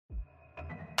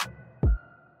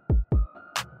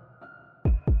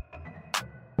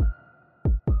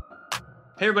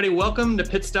Hey, everybody. Welcome to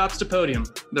Pit Stops to Podium,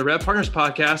 the Rev Partners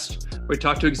podcast, where we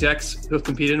talk to execs who have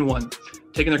competed and won,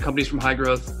 taking their companies from high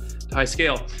growth to high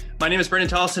scale. My name is Brendan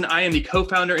Tollison. I am the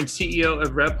co-founder and CEO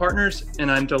of Rev Partners,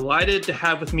 and I'm delighted to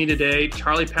have with me today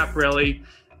Charlie Paparelli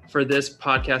for this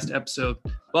podcast episode.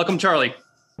 Welcome, Charlie.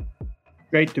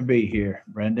 Great to be here,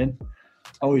 Brendan.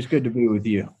 Always good to be with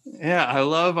you. Yeah, I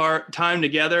love our time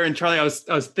together. And Charlie, I was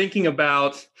thinking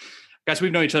about, guys,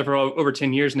 we've known each other for over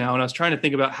 10 years now, and I was trying to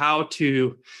think about how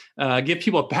to give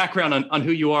people a background on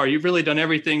who you are. You've really done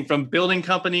everything from building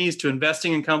companies to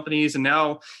investing in companies, and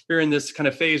now you're in this kind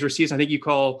of phase or season I think you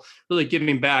call really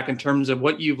giving back in terms of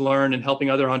what you've learned and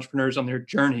helping other entrepreneurs on their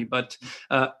journey. But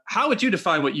how would you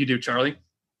define what you do, Charlie?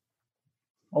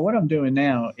 Well, what I'm doing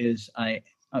now is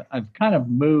I've kind of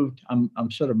moved. I'm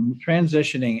sort of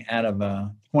transitioning out of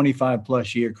a 25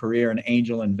 plus year career in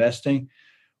angel investing,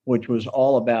 which was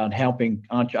all about helping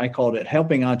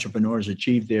entrepreneurs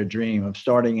achieve their dream of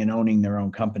starting and owning their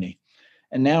own company.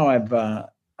 And now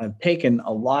I've taken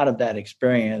a lot of that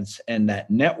experience and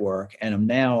that network, and I'm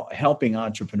now helping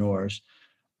entrepreneurs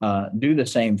do the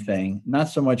same thing, not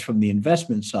so much from the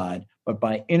investment side, but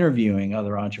by interviewing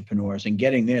other entrepreneurs and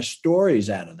getting their stories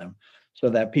out of them so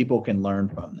that people can learn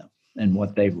from them and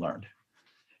what they've learned.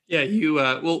 Yeah,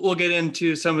 we'll get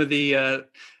into some of the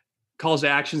calls to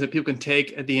actions that people can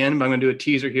take at the end, but I'm going to do a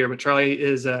teaser here. But Charlie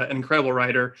is an incredible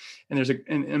writer, and there's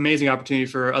an amazing opportunity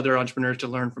for other entrepreneurs to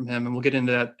learn from him. And we'll get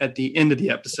into that at the end of the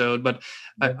episode. But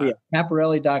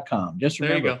Paparelli.com. Just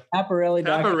remember, there you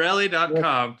go.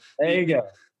 Paparelli.com. There you go.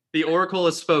 The oracle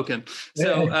has spoken.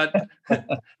 So,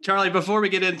 Charlie, before we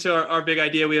get into our big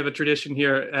idea, we have a tradition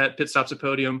here at Pit Stops at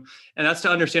Podium, and that's to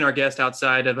understand our guest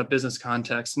outside of a business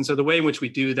context. And so the way in which we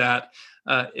do that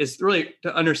is really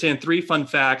to understand three fun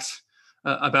facts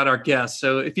about our guests.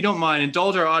 So if you don't mind,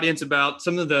 indulge our audience about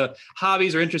some of the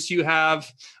hobbies or interests you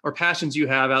have or passions you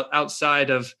have outside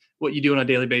of what you do on a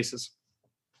daily basis.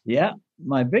 Yeah,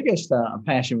 my biggest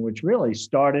passion, which really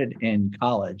started in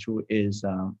college, is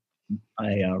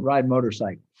I ride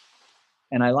motorcycles,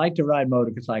 and I like to ride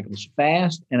motorcycles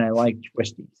fast, and I like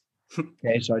twisties.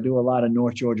 Okay, so I do a lot of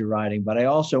North Georgia riding, but I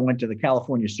also went to the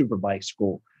California Superbike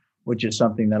School, which is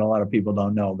something that a lot of people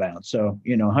don't know about. So,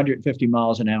 150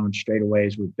 miles an hour in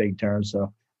straightaways with big turns.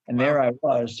 So, and there I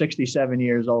was, 67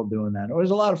 years old doing that. It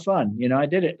was a lot of fun. I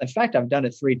did it. In fact, I've done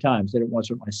it 3 times. Did it once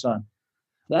with my son.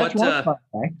 So that's one fun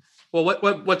fact. Well,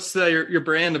 what's your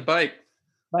brand of bike?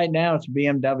 Right now, it's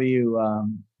BMW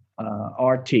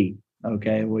RT,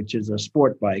 okay, which is a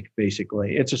sport bike,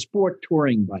 basically. It's a sport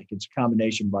touring bike. It's a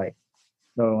combination bike.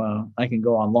 So I can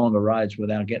go on longer rides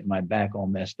without getting my back all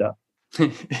messed up.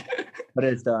 But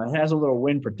it has a little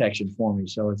wind protection for me.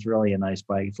 So it's really a nice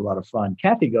bike. It's a lot of fun.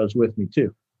 Kathy goes with me,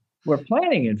 too. We're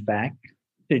planning, in fact,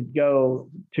 to go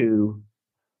to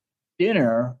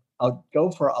dinner. I'll go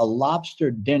for a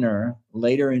lobster dinner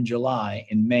later in July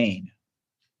in Maine.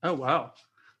 Oh, wow.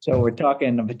 So we're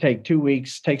talking, if it take 2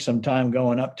 weeks, take some time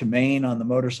going up to Maine on the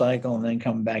motorcycle and then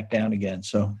come back down again.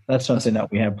 So that's something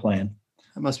that we have planned.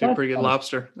 That must be a pretty good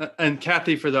lobster. And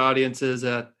Kathy, for the audience, is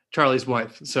Charlie's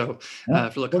wife. So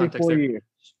for the context there. Years.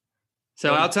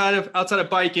 So outside of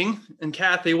biking and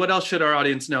Kathy, what else should our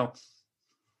audience know?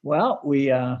 Well,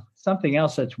 we something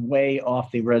else that's way off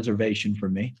the reservation for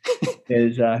me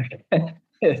is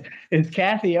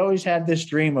Kathy always had this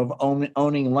dream of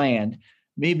owning land.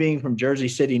 Me being from Jersey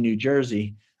City, New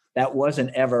Jersey, that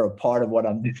wasn't ever a part of what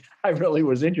I really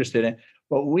was interested in.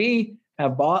 But we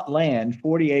have bought land,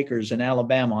 40 acres in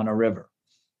Alabama on a river.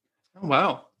 Oh,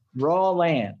 wow. Raw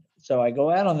land. So I go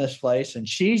out on this place, and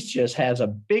she just has a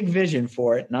big vision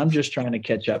for it, and I'm just trying to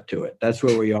catch up to it. That's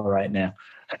where we are right now.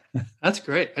 That's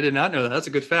great. I did not know that. That's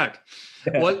a good fact.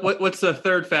 Yeah. What's the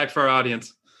third fact for our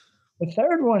audience? The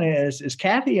third one is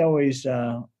Kathy always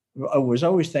was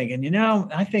always thinking,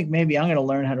 I think maybe I'm going to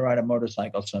learn how to ride a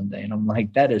motorcycle someday. And I'm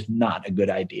like, that is not a good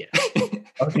idea.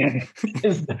 Okay,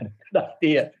 it's not a good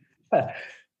idea. But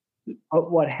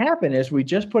what happened is we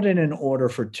just put in an order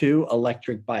for 2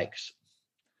 electric bikes.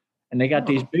 And they got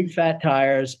these big fat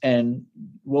tires, and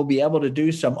we'll be able to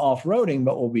do some off-roading,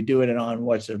 but we'll be doing it on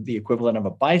what's the equivalent of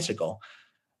a bicycle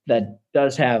that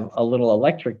does have a little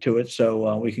electric to it.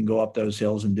 So we can go up those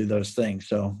hills and do those things.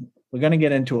 So we're going to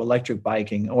get into electric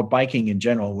biking or biking in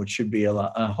general, which should be a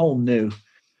whole new,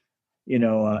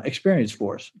 experience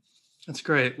for us. That's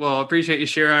great. Well, I appreciate you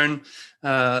sharing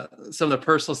some of the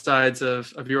personal sides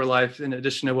of your life in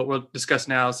addition to what we'll discuss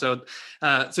now. So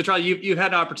Charlie, you've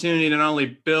had an opportunity to not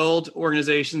only build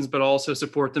organizations, but also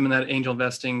support them in that angel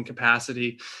investing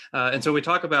capacity. And so we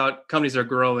talk about companies that are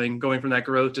growing, going from that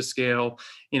growth to scale.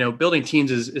 Building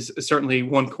teams is certainly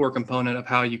one core component of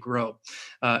how you grow.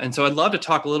 And so I'd love to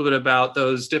talk a little bit about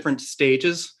those different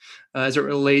stages as it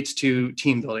relates to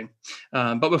team building.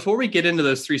 But before we get into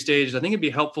those three stages, I think it'd be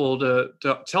helpful to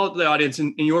tell the audience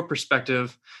in your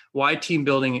perspective why team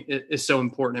building is so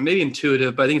important, and maybe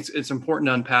intuitive, but I think it's important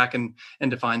to unpack and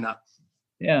define that.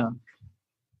 Yeah.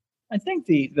 I think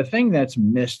the thing that's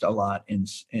missed a lot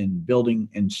in building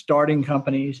and starting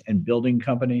companies and building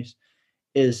companies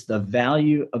is the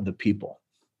value of the people.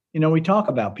 We talk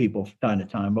about people from time to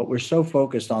time, but we're so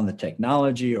focused on the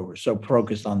technology, or we're so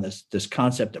focused on this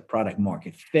concept of product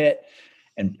market fit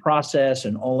and process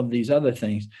and all of these other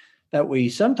things that we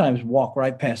sometimes walk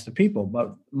right past the people.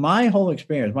 But my whole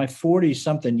experience, my 40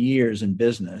 something years in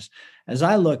business, as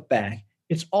I look back,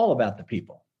 it's all about the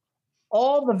people.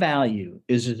 All the value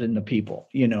is in the people.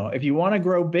 If you want to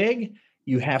grow big,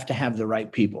 you have to have the right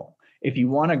people. If you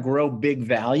want to grow big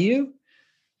value,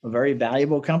 a very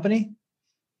valuable company,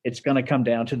 it's going to come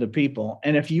down to the people.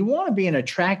 And if you want to be an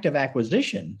attractive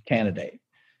acquisition candidate,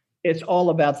 it's all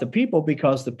about the people,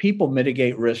 because the people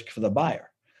mitigate risk for the buyer.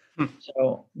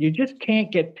 So you just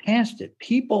can't get past it.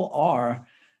 People are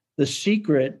the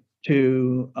secret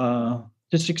to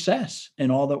success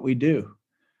in all that we do.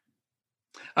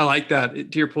 I like that.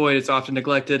 To your point, it's often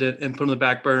neglected and put on the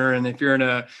back burner. And if you're in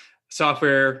a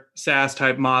software SaaS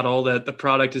type model, that the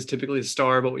product is typically the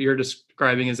star, but what you're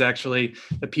describing is actually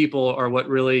the people are what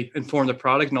really inform the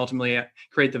product and ultimately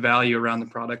create the value around the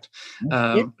product,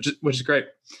 which is great.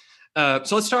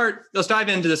 So let's dive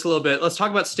into this a little bit. Let's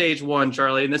talk about stage one,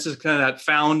 Charlie. And this is kind of that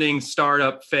founding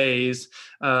startup phase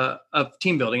of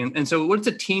team building. And so what does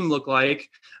a team look like?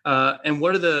 And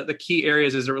what are the key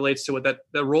areas as it relates to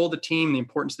the role of the team, the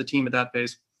importance of the team at that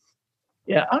phase?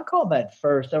 Yeah, I'll call that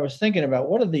first. I was thinking about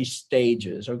what are these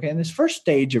stages, okay? And this first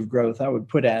stage of growth, I would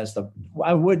put as to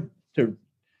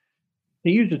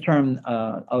use the term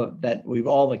that we've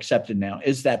all accepted now,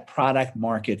 is that product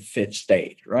market fit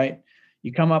stage, right?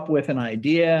 You come up with an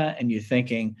idea and you're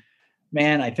thinking,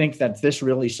 man, I think that this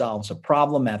really solves a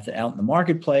problem out in the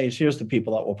marketplace. Here's the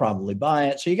people that will probably buy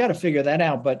it. So you got to figure that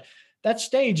out. But that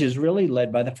stage is really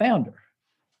led by the founder.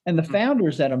 And the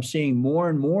founders that I'm seeing more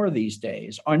and more these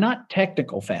days are not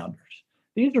technical founders.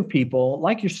 These are people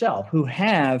like yourself who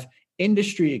have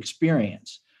industry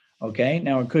experience. Okay.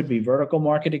 Now it could be vertical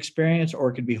market experience or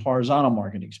it could be horizontal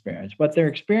market experience, but they're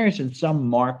experienced in some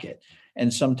market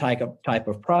and some type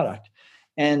of product.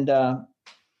 And so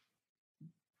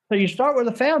you start with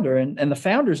a founder, and the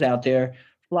founders out there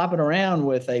flopping around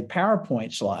with a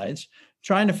PowerPoint slides,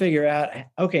 trying to figure out,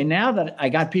 okay, now that I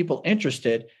got people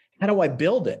interested, how do I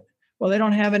build it? Well, they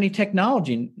don't have any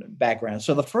technology background.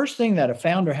 So the first thing that a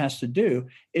founder has to do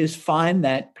is find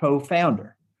that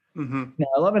co-founder. Mm-hmm. Now,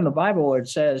 I love in the Bible where it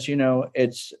says,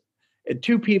 it's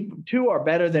two are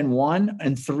better than one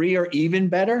and three are even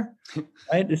better,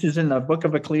 right? This is in the book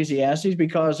of Ecclesiastes,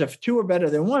 because if two are better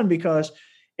than one, because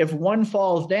if one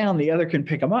falls down, the other can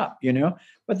pick them up,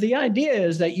 But the idea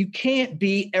is that you can't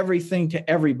be everything to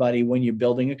everybody when you're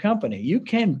building a company. You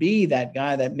can be that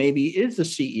guy that maybe is the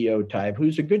CEO type,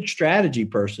 who's a good strategy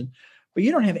person, but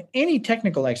you don't have any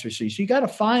technical expertise. You got to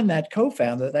find that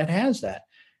co-founder that has that.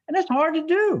 And that's hard to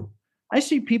do. I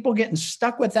see people getting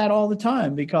stuck with that all the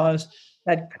time, because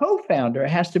that co-founder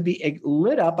has to be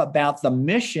lit up about the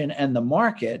mission and the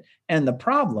market and the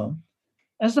problem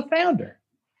as the founder.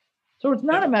 So it's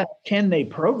not about, can they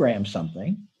program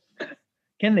something?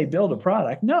 Can they build a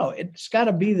product? No, it's got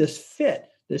to be this fit,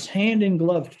 this hand in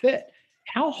glove fit.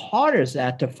 How hard is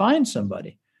that to find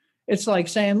somebody? It's like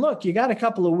saying, look, you got a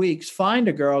couple of weeks, find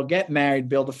a girl, get married,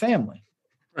 build a family.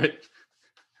 Right.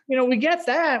 We get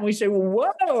that. And we say, well,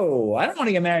 whoa, I don't want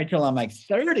to get married till I'm like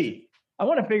 30. I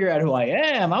want to figure out who I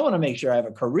am. I want to make sure I have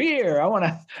a career. I want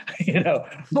to,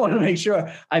 I want to make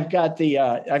sure I've got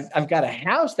I've got a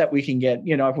house that we can get,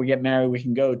 if we get married, we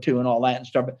can go to and all that and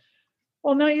stuff. But,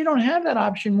 well, no, you don't have that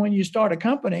option when you start a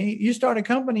company. You start a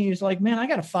company, it's like, man, I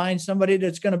got to find somebody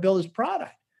that's going to build this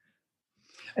product.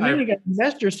 And then you got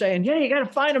investors saying, yeah, you got to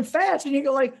find them fast. And you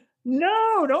go like,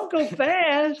 no, don't go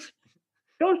fast.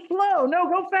 Go slow. No,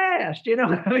 go fast.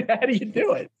 How do you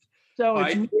do it? So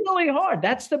it's really hard.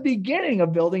 That's the beginning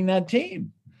of building that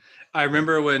team. I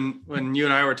remember when you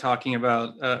and I were talking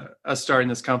about us starting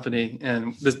this company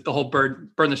and the whole burn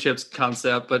the ships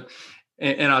concept, but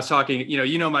And I was talking,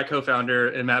 my co-founder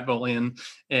and Matt Bolian,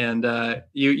 and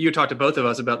you talked to both of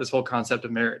us about this whole concept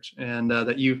of marriage, and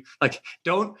that you like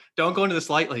don't go into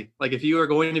this lightly. Like if you are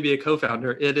going to be a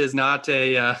co-founder, it is not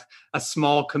a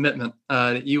small commitment.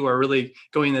 That you are really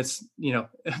going this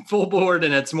full board,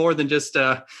 and it's more than just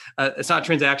it's not a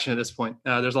transaction at this point.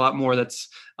 There's a lot more that's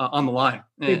on the line,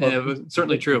 and it was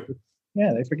certainly true.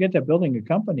 Yeah, they forget that building a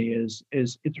company is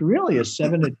it's really a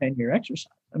 7 to 10 year exercise.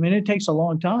 I mean, it takes a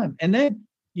long time. And then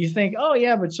you think, oh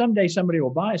yeah, but someday somebody will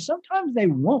buy. Sometimes they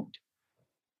won't.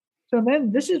 So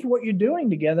then this is what you're doing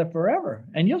together forever.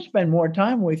 And you'll spend more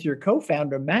time with your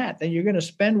co-founder, Matt, than you're going to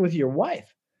spend with your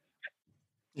wife.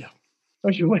 Yeah.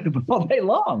 Because you're with them all day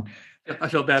long. I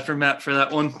feel bad for Matt for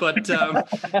that one, but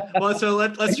well, so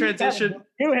let's transition.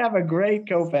 You have a great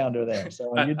co-founder there.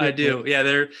 So I do. Yeah,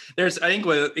 there's. I think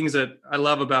one of the things that I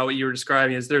love about what you were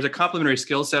describing is there's a complementary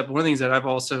skill set. But one of the things that I've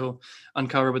also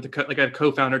uncovered with a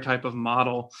co-founder type of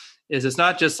model is it's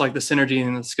not just like the synergy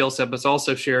and the skill set, but it's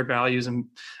also shared values. And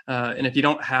if you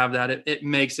don't have that, it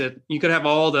makes it. You could have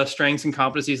all the strengths and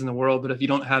competencies in the world, but if you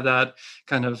don't have that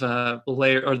kind of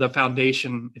layer or the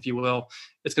foundation, if you will,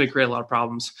 it's going to create a lot of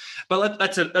problems. But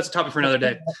that's a topic for another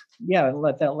day. Yeah,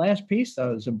 that last piece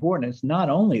though is important. It's not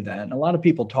only that. And a lot of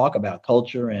people talk about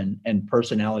culture and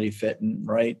personality fit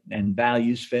and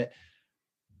values fit,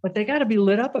 but they got to be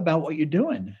lit up about what you're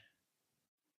doing.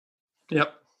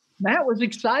 Yep. Matt was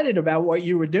excited about what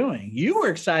you were doing. You were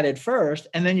excited first,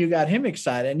 and then you got him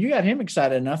excited, and you got him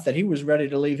excited enough that he was ready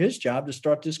to leave his job to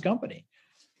start this company.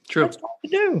 True. That's hard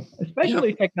to do,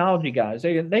 especially technology guys.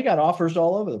 They got offers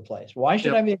all over the place. Why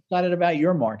should I be excited about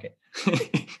your market? All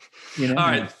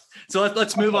right. So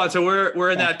let's move on. So we're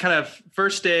in that kind of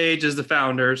first stage as the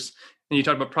founders, and you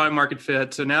talked about product market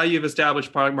fit. So now you've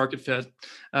established product market fit.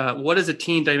 What does a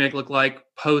team dynamic look like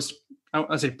post? I don't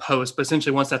want to say post, but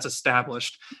essentially once that's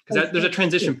established, because there's a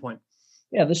transition point.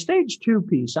 Yeah, the stage 2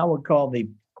 piece I would call the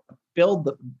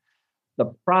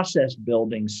process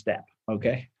building step.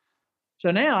 Okay.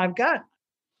 So now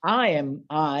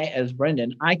I as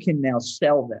Brendan, I can now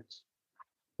sell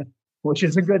this, which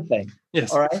is a good thing.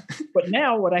 Yes. All right. But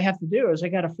now what I have to do is I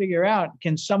got to figure out,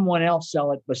 can someone else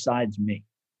sell it besides me?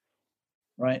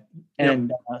 Right.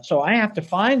 And so I have to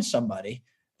find somebody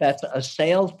that's a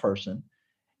salesperson.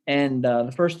 And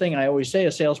the first thing I always say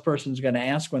a salesperson is going to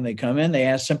ask when they come in, they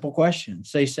ask simple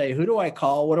questions. They say, who do I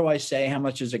call? What do I say? How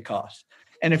much does it cost?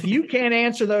 And if you can't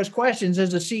answer those questions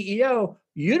as a CEO,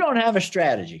 you don't have a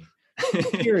strategy,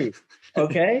 period.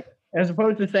 Okay? As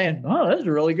opposed to saying, oh, those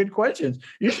are really good questions.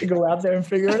 You should go out there and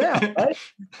figure it out, right?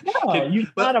 No,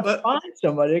 you've got to find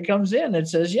somebody that comes in and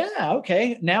says, yeah,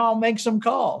 okay, now I'll make some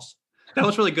calls. That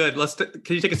was really good.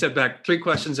 Can you take a step back? 3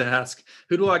 questions to ask.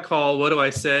 Who do I call? What do I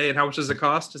say? And how much does it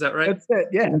cost? Is that right? That's it.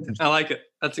 Yeah. I like it.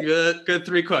 That's a good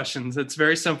 3 questions. It's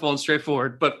very simple and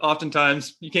straightforward, but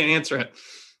oftentimes you can't answer it.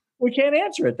 We can't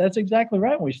answer it. That's exactly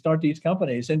right. When we start these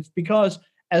companies. And it's because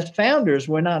as founders,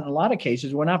 in a lot of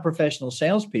cases, we're not professional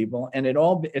salespeople. And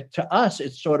to us,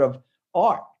 it's sort of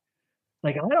art.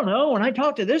 Like, I don't know, when I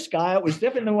talked to this guy, it was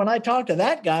different than when I talked to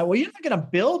that guy. Well, you're not going to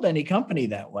build any company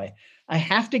that way. I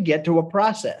have to get to a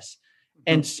process.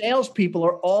 And salespeople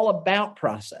are all about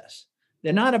process.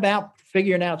 They're not about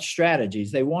figuring out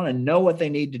strategies. They want to know what they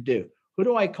need to do. Who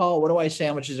do I call? What do I say?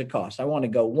 How much does it cost? I want to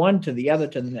go one to the other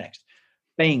to the next.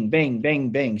 Bing, bing, bing,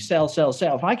 bing, sell, sell,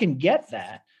 sell. If I can get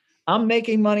that, I'm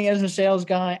making money as a sales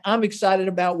guy. I'm excited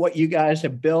about what you guys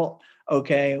have built.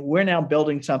 Okay, we're now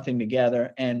building something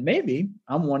together, and maybe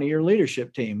I'm one of your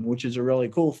leadership team, which is a really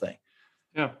cool thing.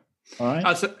 Yeah. All right.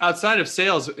 Outside of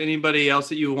sales, anybody else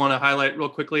that you want to highlight real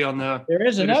quickly on the there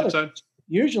is another side?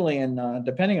 Usually,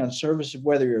 depending on service,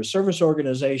 whether you're a service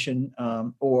organization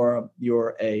or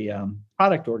you're a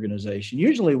product organization,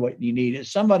 usually what you need is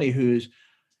somebody who's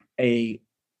a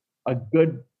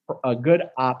good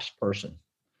ops person.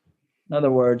 In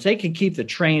other words, they can keep the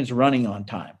trains running on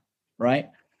time, right?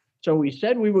 So we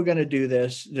said we were going to do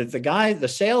this. That the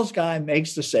sales guy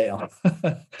makes the sale,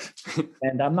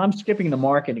 and I'm skipping the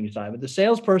marketing side, but the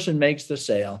salesperson makes the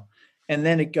sale, and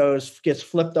then it gets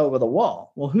flipped over the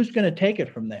wall. Well, who's going to take it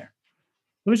from there?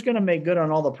 Who's going to make good on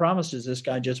all the promises this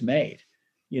guy just made?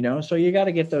 So you got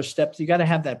to get those steps. You got to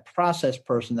have that process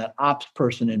person, that ops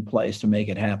person in place to make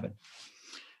it happen.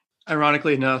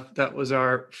 Ironically enough, that was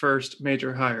our first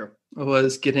major hire,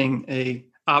 was getting a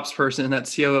ops person in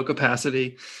that COO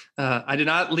capacity. I did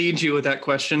not lead you with that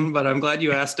question, but I'm glad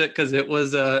you asked it, because it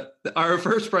was our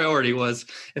first priority was,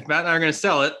 if Matt and I are going to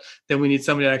sell it, then we need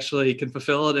somebody that actually can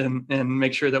fulfill it and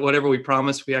make sure that whatever we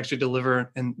promise, we actually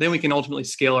deliver. And then we can ultimately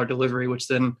scale our delivery, which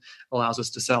then allows us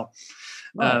to sell.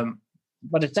 Right.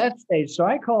 but at that stage, so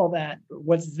I call that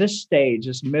what's this stage,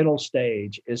 this middle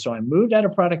stage is, so I moved out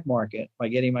of product market by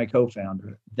getting my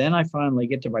co-founder. Then I finally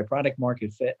get to my product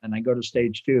market fit and I go to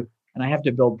stage 2 and I have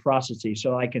to build processes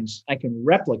so I can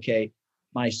replicate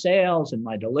my sales and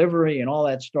my delivery and all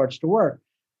that starts to work.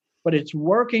 But it's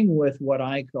working with what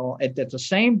I call, at the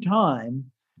same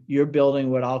time, you're building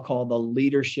what I'll call the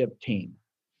leadership team.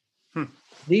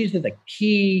 These are the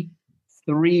key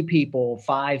 3 people,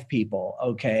 5 people,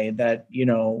 okay, that,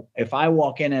 if I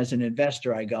walk in as an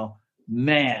investor, I go,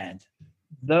 man,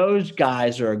 those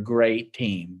guys are a great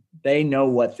team. They know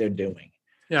what they're doing.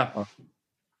 Yeah.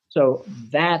 So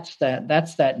that's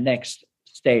that next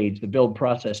stage, the build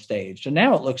process stage. So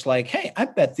now it looks like, hey, I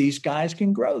bet these guys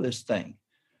can grow this thing.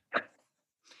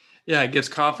 Yeah, it gives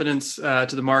confidence to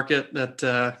the market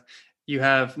that you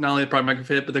have not only the product market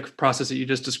fit, but the process that you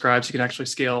just described, so you can actually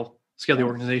scale the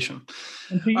organization.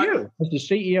 And to you, as the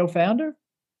CEO founder,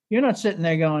 you're not sitting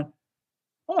there going,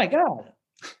 oh my God,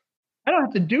 I don't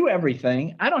have to do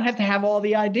everything. I don't have to have all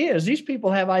the ideas. These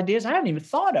people have ideas I haven't even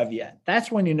thought of yet.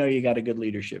 That's when you know you got a good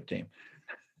leadership team.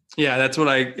 Yeah, that's what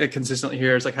I consistently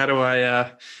hear. It's like, how do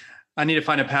I need to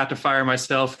find a path to fire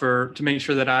myself to make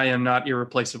sure that I am not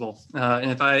irreplaceable.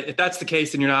 And if that's the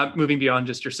case, then you're not moving beyond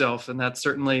just yourself. And that's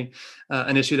certainly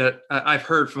an issue that I've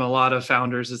heard from a lot of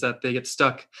founders, is that they get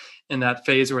stuck in that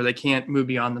phase where they can't move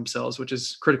beyond themselves, which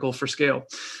is critical for scale.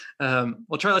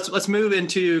 Well, Charlie, let's move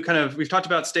into we've talked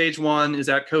about stage 1 is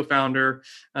that co-founder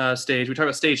stage. We talked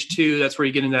about stage 2. That's where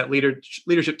you get into that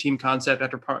leadership team concept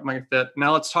after product market fit.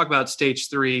 Now let's talk about stage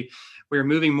 3. We're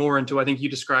moving more into, I think you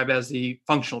describe as the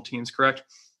functional teams, correct?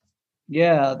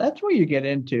 Yeah, that's where you get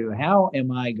into, how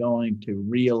am I going to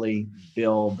really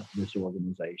build this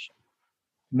organization,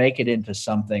 make it into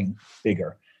something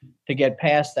bigger, to get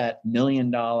past that $1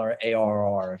 million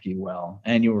ARR, if you will,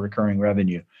 annual recurring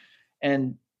revenue.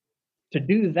 And to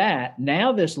do that,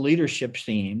 now this leadership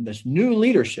team, this new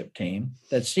leadership team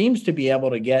that seems to be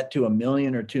able to get to $1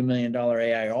 million or $2 million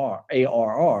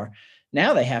ARR,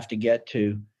 now they have to get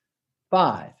to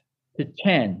 5 to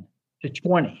 10 to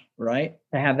 20, right?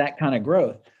 To have that kind of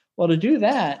growth. Well, to do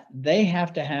that, they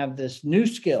have to have this new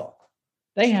skill.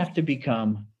 They have to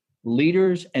become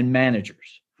leaders and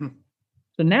managers.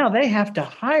 So now they have to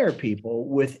hire people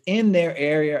within their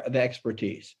area of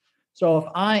expertise. So if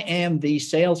I am the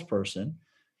salesperson,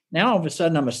 now all of a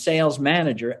sudden I'm a sales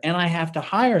manager and I have to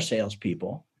hire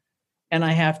salespeople and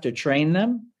I have to train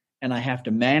them and I have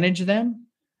to manage them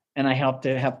and I have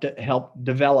to help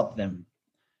develop them.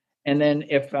 And then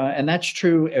and that's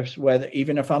true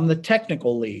even if I'm the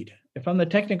technical lead,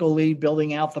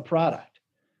 building out the product.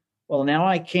 Well, now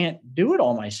I can't do it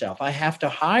all myself. I have to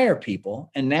hire people.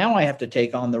 And now I have to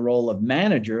take on the role of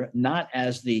manager, not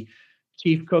as the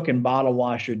chief cook and bottle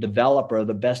washer developer,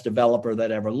 the best developer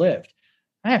that ever lived.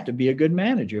 I have to be a good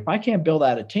manager. If I can't build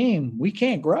out a team, we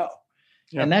can't grow.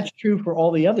 Yeah. And that's true for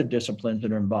all the other disciplines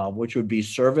that are involved, which would be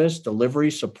service, delivery,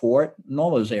 support, and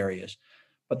all those areas.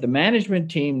 But the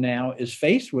management team now is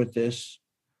faced with this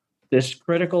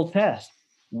critical test.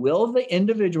 Will the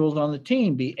individuals on the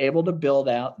team be able to build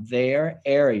out their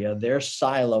area, their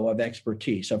silo of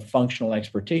expertise, of functional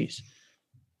expertise?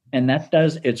 And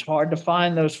it's hard to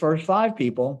find those first 5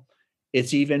 people.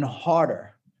 It's even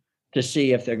harder to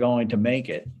see if they're going to make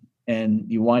it. And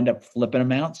you wind up flipping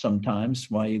them out sometimes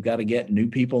while you've got to get new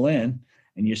people in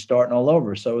and you're starting all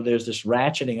over. So there's this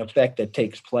ratcheting effect that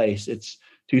takes place. It's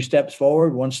 2 steps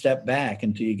forward, 1 step back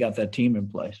until you got that team in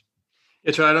place.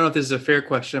 Yeah, Charlie, I don't know if this is a fair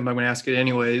question, but I'm going to ask it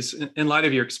anyways. In light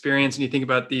of your experience, and you think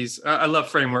about these, I love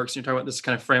frameworks. You're talking about this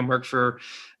kind of framework for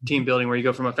team building, where you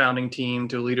go from a founding team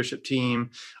to a leadership team,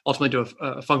 ultimately to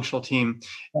a functional team.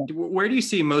 Where do you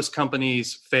see most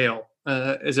companies fail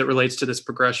as it relates to this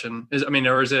progression?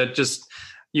 Or is it just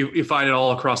you find it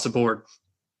all across the board?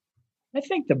 I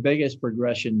think the biggest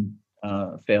progression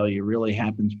failure really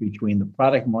happens between the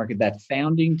product market, that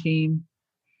founding team,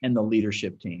 and the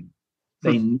leadership team.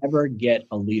 They never get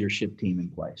a leadership team in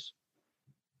place.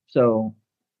 So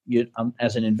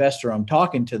as an investor, I'm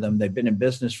talking to them. They've been in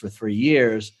business for 3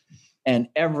 years, and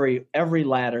every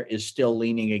ladder is still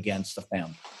leaning against the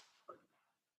founder.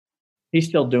 He's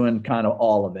still doing kind of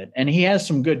all of it. And he has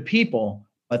some good people,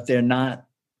 but they're not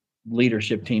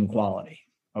leadership team quality.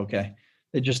 Okay.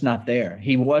 They're just not there.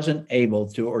 He wasn't able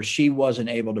to, or she wasn't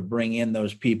able to bring in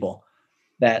those people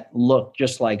that look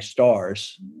just like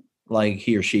stars, like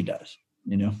he or she does.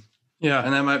 Yeah,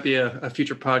 and that might be a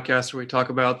future podcast where we talk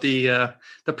about the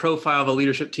profile of a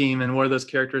leadership team and what are those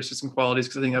characteristics and qualities,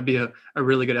 because I think that'd be a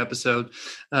really good episode.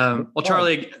 Well,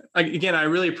 Charlie, again, I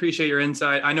really appreciate your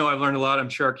insight. I know I've learned a lot. I'm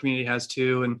sure our community has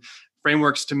too. And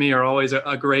frameworks to me are always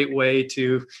a great way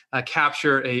to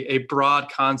capture a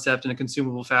broad concept in a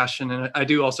consumable fashion. And I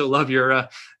do also love your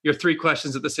 3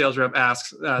 questions that the sales rep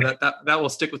asks. That will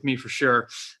stick with me for sure.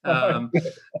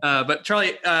 But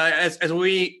Charlie, as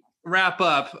we wrap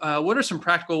up, what are some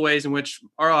practical ways in which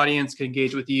our audience can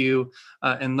engage with you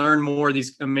and learn more of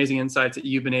these amazing insights that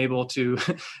you've been able to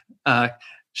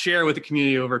share with the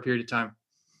community over a period of time?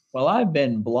 Well, I've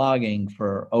been blogging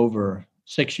for over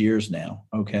 6 years now,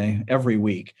 okay, every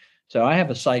week. So I have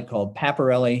a site called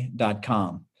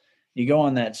paparelli.com. You go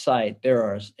on that site,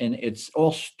 and it's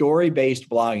all story-based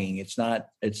blogging. It's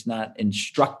not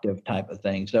instructive type of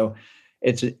thing. So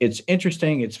it's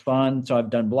interesting, it's fun. So I've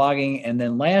done blogging. And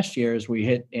then last year, as we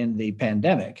hit in the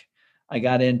pandemic, I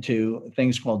got into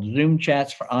things called Zoom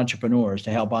chats for entrepreneurs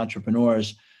to help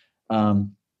entrepreneurs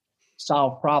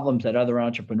solve problems that other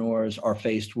entrepreneurs are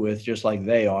faced with, just like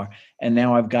they are. And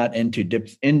now I've got into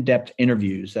in-depth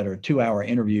interviews that are 2-hour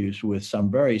interviews with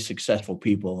some very successful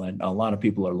people, and a lot of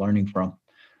people are learning from.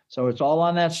 So it's all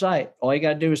on that site. All you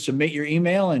got to do is submit your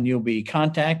email and you'll be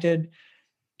contacted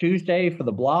Tuesday for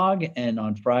the blog and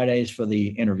on Fridays for the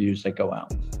interviews that go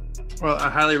out. Well,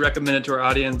 I highly recommend it to our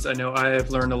audience. I know I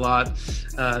have learned a lot.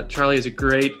 Charlie is a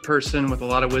great person with a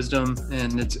lot of wisdom,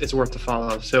 and it's worth to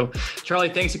follow. So, Charlie,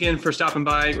 thanks again for stopping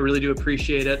by. We really do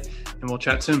appreciate it, and we'll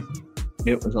chat soon.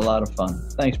 It was a lot of fun.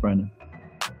 Thanks, Brendan.